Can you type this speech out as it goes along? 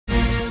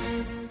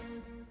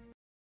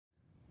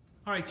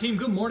All right, team,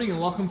 good morning and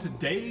welcome to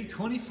day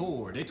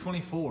 24,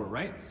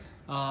 right?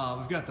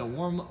 We've got the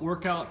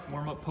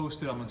warm-up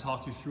posted. I'm gonna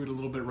talk you through it a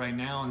little bit right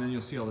now and then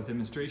you'll see all the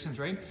demonstrations,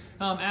 right?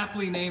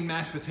 Aptly named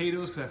mashed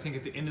potatoes because I think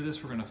at the end of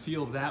this we're gonna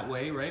feel that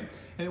way, right?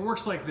 And it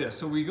works like this.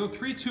 So we go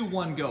 3, 2,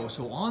 1, go.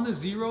 So on the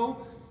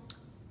 0,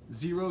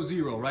 0,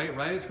 0, right?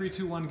 Right at 3,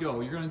 2, 1,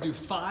 go. You're gonna do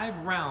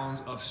 5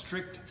 rounds of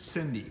strict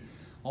Cindy.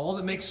 All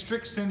that makes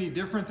strict Cindy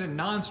different than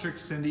non-strict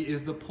Cindy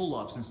is the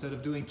pull-ups. Instead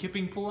of doing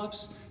kipping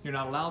pull-ups, you're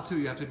not allowed to,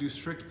 you have to do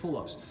strict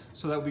pull-ups.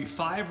 So that would be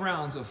 5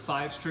 rounds of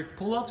 5 strict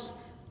pull-ups,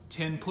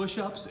 10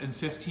 push-ups, and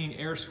 15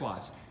 air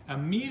squats.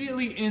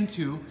 Immediately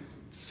into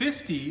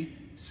 50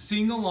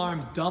 single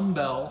arm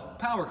dumbbell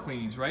power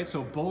cleans, right?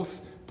 So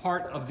both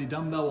part of the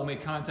dumbbell will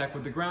make contact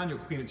with the ground, you'll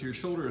clean it to your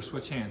shoulder or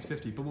switch hands,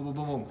 50, boom, boom, boom,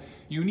 boom, boom.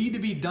 You need to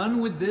be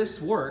done with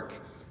this work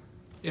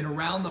in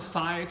around the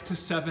 5 to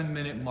 7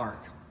 minute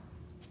mark.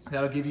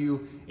 That'll give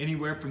you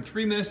anywhere from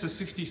 3 minutes to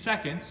 60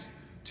 seconds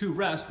to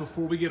rest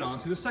before we get on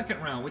to the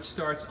second round, which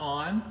starts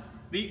on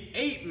the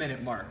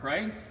 8-minute mark,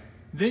 right?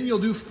 Then you'll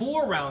do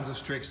 4 rounds of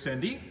strict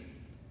Cindy,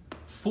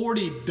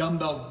 40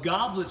 dumbbell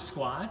goblet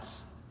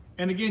squats,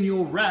 and again,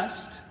 you'll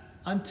rest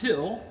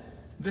until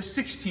the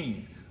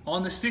 16.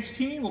 On the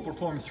 16, we'll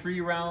perform 3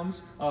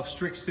 rounds of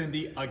strict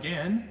Cindy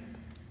again,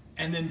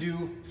 and then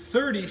do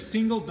 30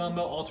 single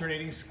dumbbell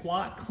alternating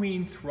squat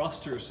clean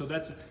thrusters. So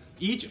that's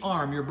each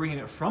arm, you're bringing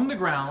it from the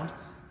ground,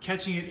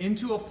 catching it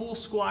into a full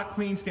squat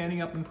clean,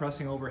 standing up and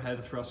pressing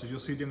overhead thrusters. You'll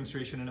see a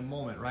demonstration in a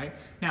moment, right?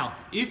 Now,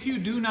 if you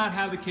do not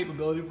have the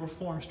capability to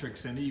perform strict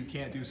Cindy, you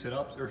can't do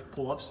sit-ups or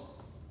pull-ups,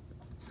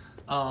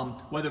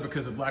 whether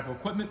because of lack of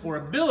equipment or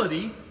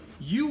ability,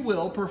 you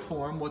will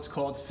perform what's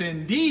called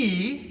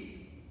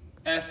Cindy,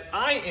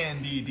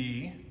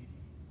 S-I-N-D-D,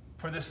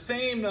 for the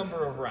same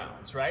number of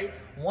rounds, right?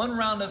 1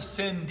 round of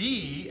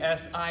Cindy,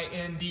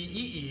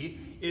 S-I-N-D-E-E,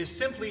 is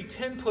simply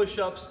 10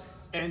 push-ups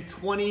and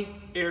 20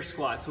 air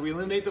squats. So we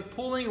eliminate the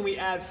pulling and we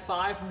add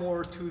 5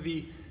 more to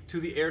the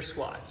air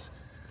squats.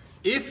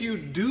 If you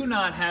do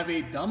not have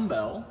a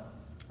dumbbell,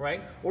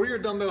 right, or your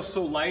dumbbell is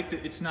so light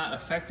that it's not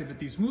effective at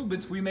these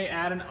movements, we may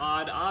add an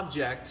odd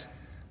object.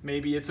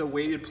 Maybe it's a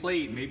weighted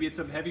plate, maybe it's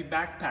a heavy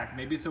backpack,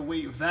 maybe it's a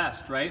weight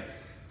vest, right?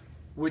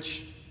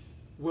 Which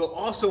will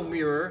also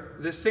mirror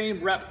the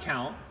same rep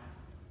count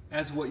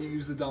as what you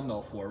use the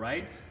dumbbell for,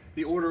 right?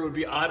 The order would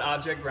be odd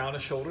object ground to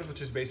shoulders,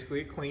 which is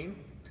basically a clean,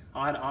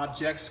 odd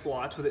object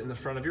squats with it in the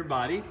front of your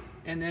body,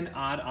 and then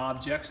odd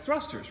objects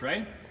thrusters,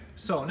 right?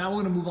 So now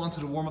we're gonna move on to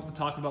the warm-up to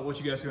talk about what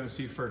you guys are gonna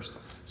see first.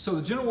 So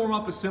the general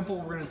warm-up is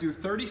simple. We're gonna do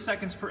 30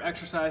 seconds per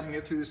exercise and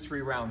get through this 3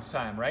 rounds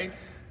time, right?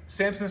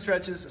 Samson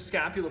stretches,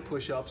 scapula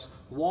push-ups,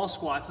 wall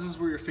squats. This is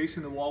where you're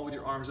facing the wall with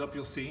your arms up,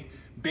 you'll see.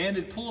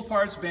 Banded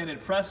pull-aparts, banded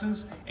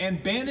presses,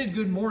 and banded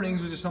good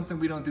mornings, which is something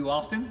we don't do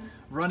often.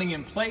 Running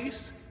in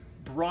place,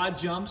 broad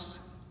jumps,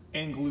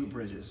 and glute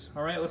bridges.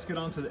 All right, let's get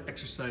on to the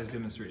exercise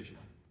demonstration.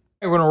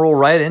 We're gonna roll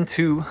right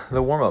into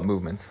the warm-up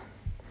movements.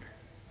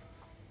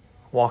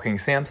 Walking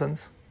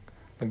Samsons.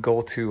 The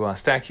goal to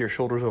stack your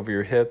shoulders over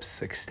your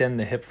hips, extend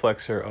the hip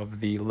flexor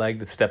of the leg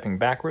that's stepping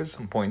backwards.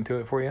 I'm pointing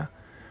to it for you.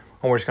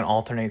 And we're just gonna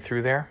alternate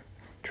through there.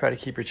 Try to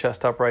keep your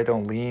chest upright,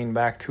 don't lean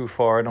back too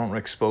far, don't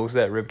expose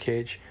that rib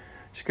cage.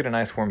 Just get a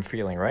nice warm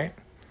feeling, right?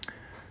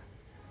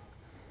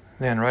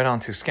 Then right on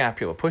to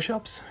scapula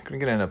push-ups. You're gonna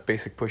get in a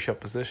basic push-up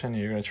position.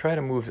 You're gonna try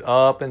to move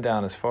up and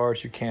down as far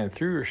as you can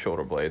through your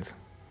shoulder blades.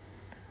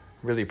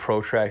 Really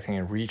protracting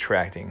and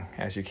retracting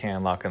as you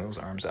can, locking those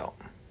arms out.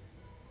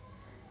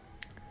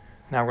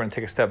 Now we're gonna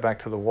take a step back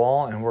to the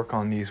wall and work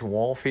on these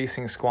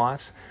wall-facing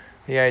squats.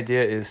 The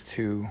idea is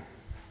to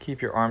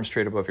keep your arms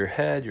straight above your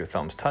head, your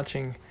thumbs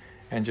touching,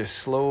 and just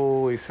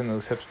slowly send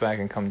those hips back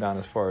and come down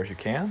as far as you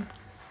can.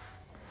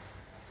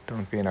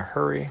 Don't be in a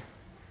hurry.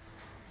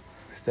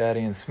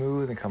 Steady and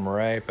smooth and come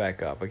right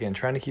back up. Again,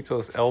 trying to keep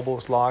those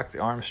elbows locked, the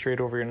arms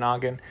straight over your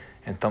noggin,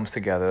 and thumbs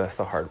together. That's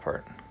the hard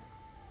part.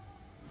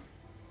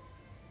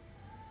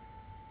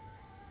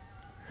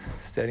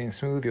 Steady and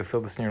smooth, you'll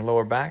feel this in your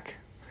lower back.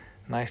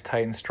 Nice,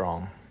 tight, and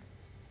strong.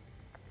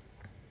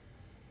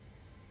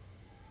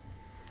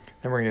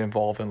 Then we're gonna get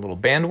involved in a little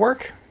band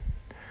work.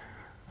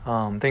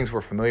 Things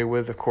we're familiar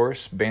with, of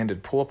course,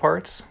 banded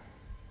pull-aparts.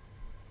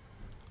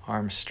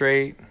 Arms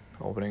straight,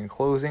 opening and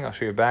closing. I'll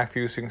show you a back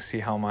view so you can see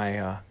how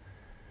my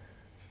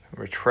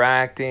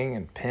retracting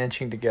and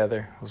pinching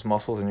together those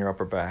muscles in your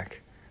upper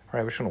back. All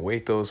right, we're just gonna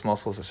weight those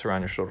muscles that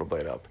surround your shoulder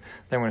blade up.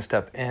 Then we're gonna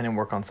step in and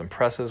work on some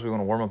presses. We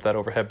wanna warm up that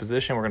overhead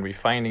position. We're gonna be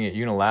finding it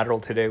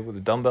unilateral today with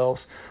the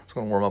dumbbells. So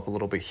we're gonna warm up a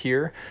little bit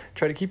here.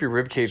 Try to keep your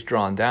rib cage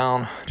drawn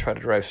down. Try to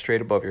drive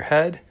straight above your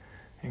head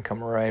and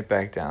come right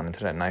back down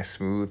into that nice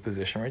smooth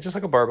position, right? Just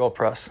like a barbell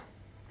press.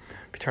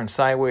 If you turn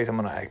sideways, I'm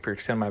gonna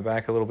extend my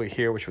back a little bit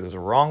here, which was the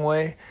wrong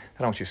way. Then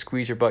I want you to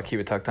squeeze your butt,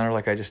 keep it tucked under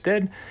like I just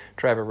did.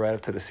 Drive it right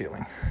up to the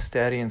ceiling.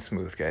 Steady and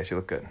smooth, guys, you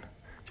look good.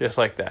 Just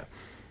like that.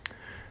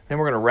 Then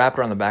we're gonna wrap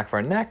around the back of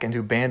our neck and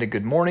do banded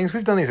good mornings.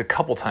 We've done these a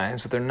couple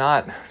times, but they're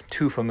not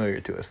too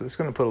familiar to us. But it's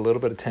gonna put a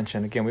little bit of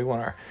tension. Again, we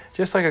want our,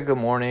 just like a good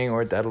morning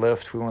or a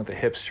deadlift, we want the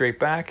hips straight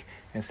back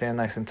And stand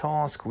nice and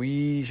tall.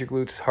 Squeeze your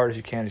glutes as hard as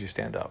you can as you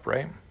stand up,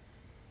 right?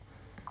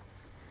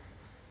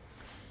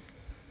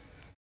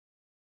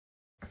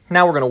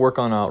 Now we're going to work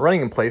on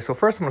running in place. So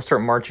first I'm going to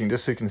start marching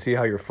just so you can see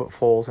how your foot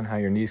folds and how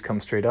your knees come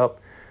straight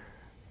up.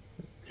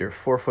 Your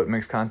forefoot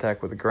makes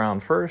contact with the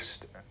ground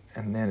first,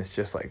 and then it's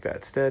just like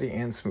that, steady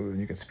and smooth.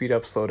 And you can speed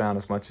up, slow down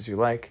as much as you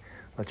like.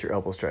 Let your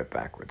elbows drive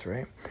backwards,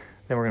 right?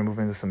 Then we're going to move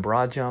into some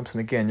broad jumps. And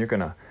again, you're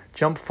going to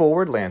jump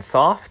forward, land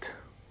soft,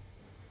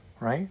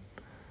 right?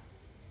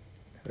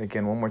 And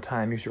again, one more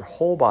time, use your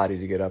whole body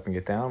to get up and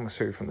get down. I'm going to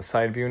show you from the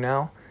side view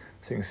now.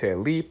 So you can see I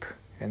leap,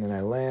 and then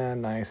I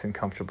land nice and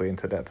comfortably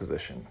into that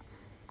position.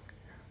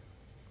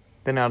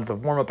 Then out of the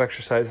warm-up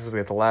exercises, we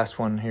have the last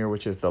one here,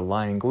 which is the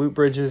lying glute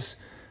bridges.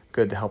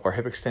 Good to help our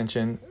hip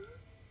extension.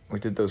 We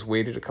did those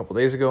weighted a couple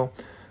days ago.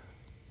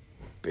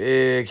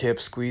 Big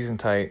hips, squeezing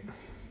tight.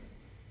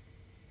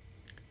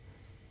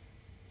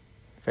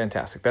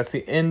 Fantastic. That's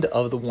the end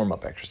of the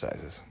warm-up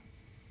exercises.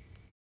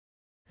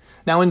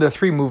 Now into the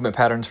 3 movement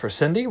patterns for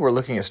Cindy. We're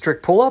looking at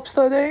strict pull-ups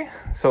today.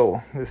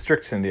 So the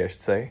strict Cindy, I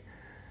should say.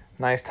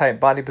 Nice tight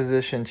body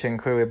position, chin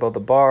clearly above the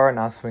bar,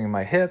 not swinging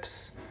my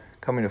hips.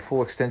 Coming to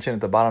full extension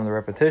at the bottom of the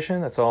repetition.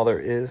 That's all there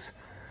is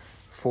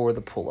for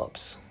the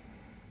pull-ups.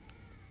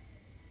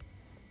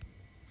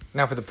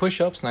 Now for the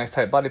push-ups, nice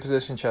tight body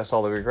position, chest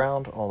all the way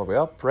ground, all the way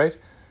up, right?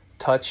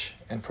 Touch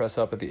and press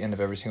up at the end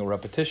of every single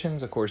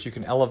repetitions. Of course, you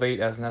can elevate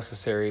as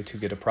necessary to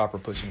get a proper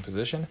pushing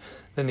position.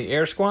 Then the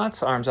air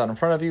squats, arms out in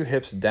front of you,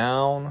 hips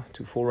down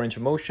to full range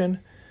of motion,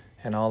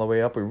 and all the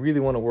way up. We really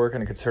want to work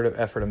on a concerted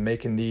effort of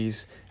making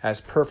these as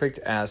perfect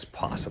as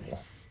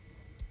possible.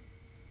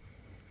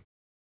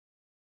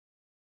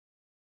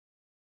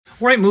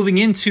 All right, moving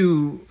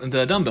into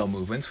the dumbbell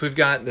movements, we've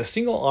got the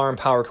single arm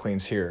power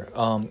cleans here.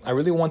 I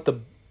really want the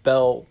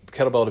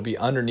kettlebell to be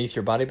underneath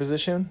your body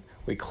position.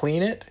 We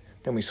clean it,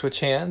 then we switch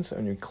hands,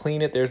 and you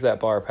clean it, there's that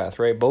bar path,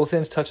 right? Both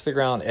ends touch the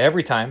ground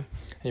every time,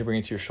 and you bring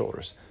it to your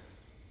shoulders.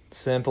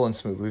 Simple and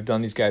smooth. We've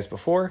done these guys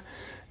before.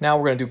 Now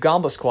we're going to do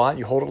goblet squat.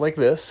 You hold it like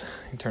this.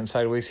 You turn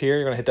sideways here.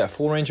 You're going to hit that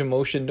full range of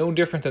motion, no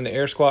different than the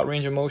air squat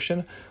range of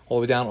motion. All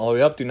the way down, all the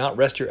way up. Do not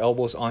rest your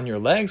elbows on your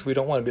legs. We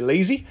don't want to be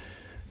lazy.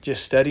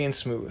 Just steady and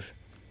smooth.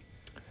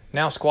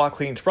 Now squat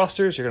clean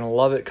thrusters. You're going to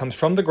love it. It comes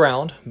from the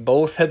ground.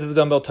 Both heads of the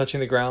dumbbell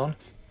touching the ground.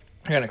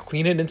 You're going to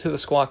clean it into the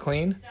squat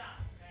clean.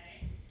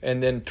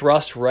 And then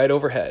thrust right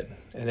overhead.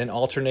 And then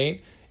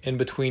alternate in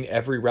between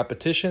every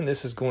repetition.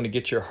 This is going to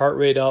get your heart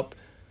rate up.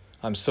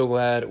 I'm so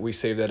glad we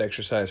saved that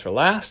exercise for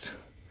last.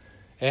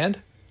 And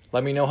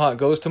let me know how it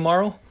goes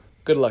tomorrow.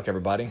 Good luck,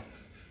 everybody.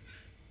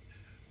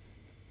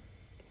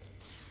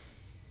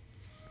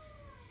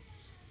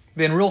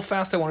 Then real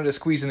fast, I wanted to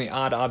squeeze in the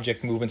odd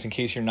object movements in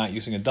case you're not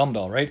using a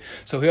dumbbell, right?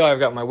 So here I've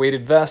got my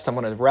weighted vest. I'm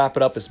going to wrap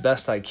it up as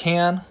best I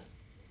can.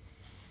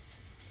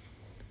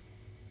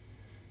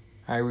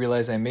 I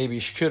realize I maybe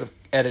should have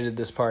edited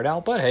this part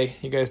out, but hey,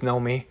 you guys know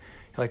me.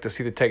 I like to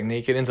see the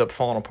technique. It ends up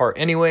falling apart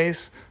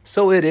anyways.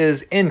 So it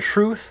is, in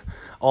truth,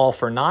 all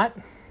for naught.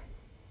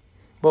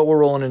 But we're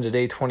rolling into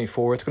day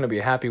 24. It's going to be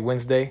a happy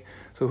Wednesday,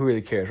 so who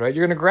really cares, right?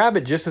 You're going to grab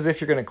it just as if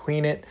you're going to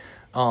clean it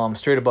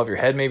straight above your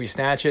head, maybe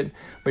snatch it,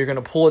 but you're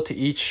going to pull it to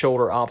each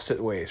shoulder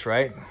opposite ways,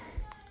 right?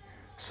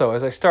 So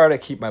as I start, I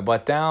keep my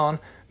butt down,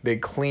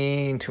 big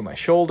clean to my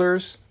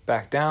shoulders,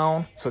 back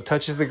down, so it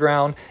touches the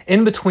ground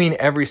in between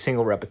every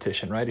single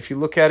repetition, right? If you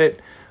look at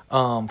it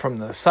from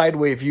the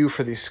sideway view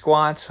for these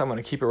squats, I'm going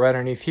to keep it right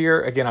underneath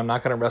here. Again, I'm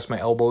not going to rest my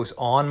elbows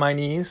on my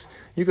knees.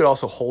 You could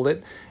also hold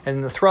it.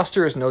 And the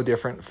thruster is no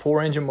different. Full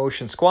range of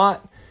motion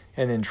squat,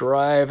 and then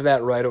drive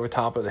that right over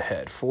top of the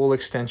head. Full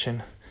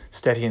extension,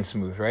 steady and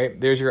smooth, right?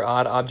 There's your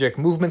odd object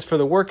movements for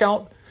the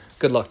workout.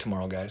 Good luck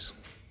tomorrow, guys.